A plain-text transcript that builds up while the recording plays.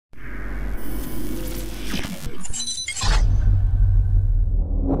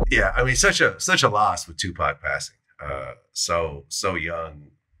Yeah, I mean, such a loss with Tupac passing. So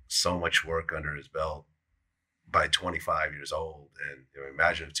young, so much work under his belt by 25 years old. And you know,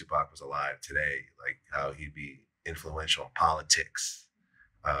 imagine if Tupac was alive today, like how he'd be influential in politics.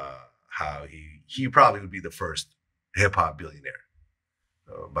 How he probably would be the first hip hop billionaire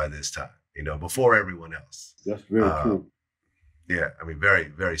by this time. You know, before everyone else. That's very true. Yeah, I mean, very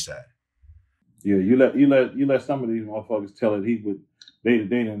very sad. Yeah, you let some of these motherfuckers tell it. They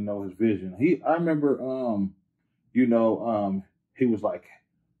didn't know his vision. I remember he was like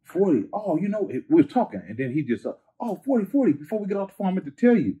 40. Oh, we was talking, and then he just 40. Before we get off the phone, I meant to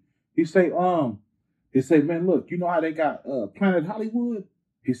tell you. He say, man, look, you know how they got Planet Hollywood?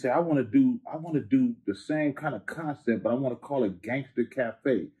 He said, I want to do the same kind of concept, but I want to call it Gangster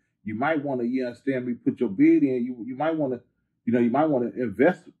Cafe. You might want to, you understand me, put your bid in. You might want to, you might want to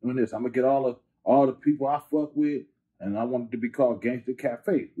invest in this. I'm gonna get all the people I fuck with, and I want it to be called Gangster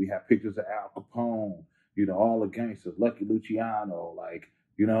Cafe. We have pictures of Al Capone, all the gangsters, Lucky Luciano, like,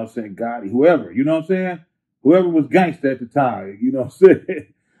 you know what I'm saying, Gotti, whoever, you know what I'm saying? Whoever was gangster at the time, you know what I'm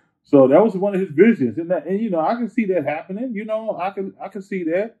saying? So that was one of his visions. And I can see that happening, I can see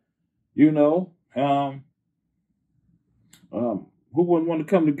that, who wouldn't want to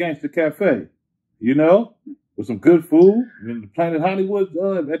come to Gangster Cafe, with some good food? I mean, the Planet Hollywood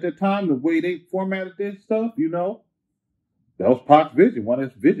at that time, the way they formatted this stuff, that was Pac's vision, one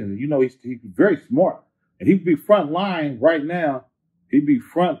of his visions. He's very smart. And he'd be front line right now. He'll be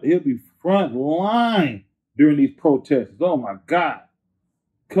front line during these protests. Oh my God.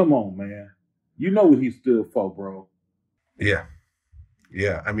 Come on, man. You know what he stood for, bro. Yeah.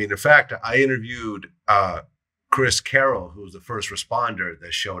 Yeah. I mean, in fact, I interviewed Chris Carroll, who was the first responder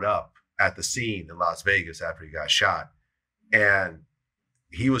that showed up at the scene in Las Vegas after he got shot. And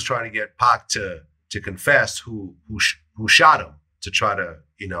he was trying to get Pac to confess who shot him, to try to,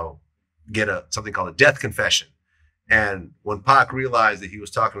 get something called a death confession. And when Pac realized that he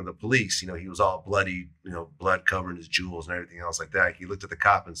was talking to the police, he was all bloody, blood covering his jewels and everything else like that. He looked at the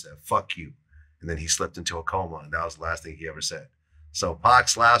cop and said, "Fuck you." And then he slipped into a coma. And that was the last thing he ever said. So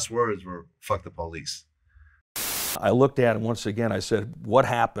Pac's last words were, "Fuck the police." I looked at him once again. I said, "What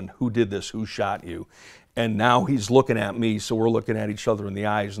happened? Who did this? Who shot you?" And now he's looking at me, so we're looking at each other in the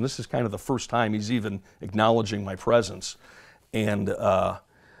eyes. And this is kind of the first time he's even acknowledging my presence. And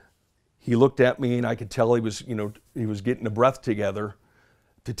he looked at me, and I could tell he was getting a breath together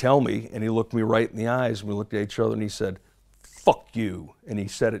to tell me. And he looked me right in the eyes, and we looked at each other, and he said, "Fuck you." And he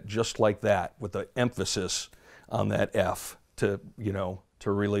said it just like that, with the emphasis on that F to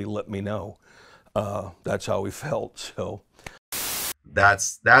really let me know. That's how he felt. So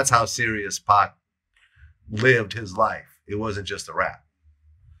that's how serious Pac lived his life. It wasn't just a rap.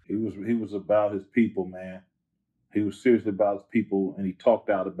 He was about his people, man. He was serious about his people, and he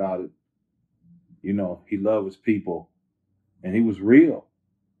talked out about it. He loved his people, and he was real.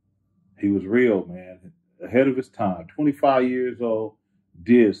 He was real, man. Ahead of his time. 25 years old,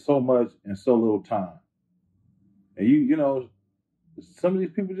 did so much in so little time. And some of these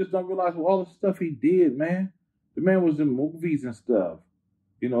people just don't realize all the stuff he did, man. The man was in movies and stuff.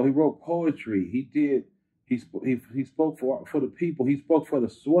 He wrote poetry. He spoke for the people. He spoke for the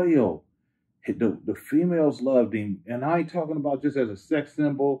soil. The females loved him. And I ain't talking about just as a sex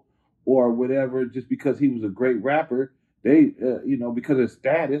symbol or whatever, just because he was a great rapper. They, because of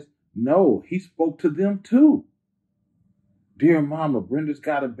status. No, he spoke to them too. Dear mama, Brenda's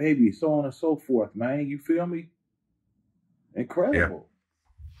got a baby, so on and so forth, man. You feel me? Incredible.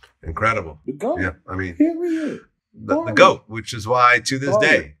 Yeah. Incredible. The GOAT. Yeah, I mean, period. The GOAT, which is why to this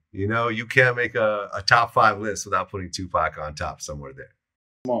day, you can't make a top 5 list without putting Tupac on top somewhere there.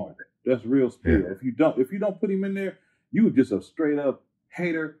 Come on, that's real spirit. Yeah. If you don't put him in there, you just a straight up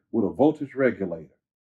hater with a voltage regulator.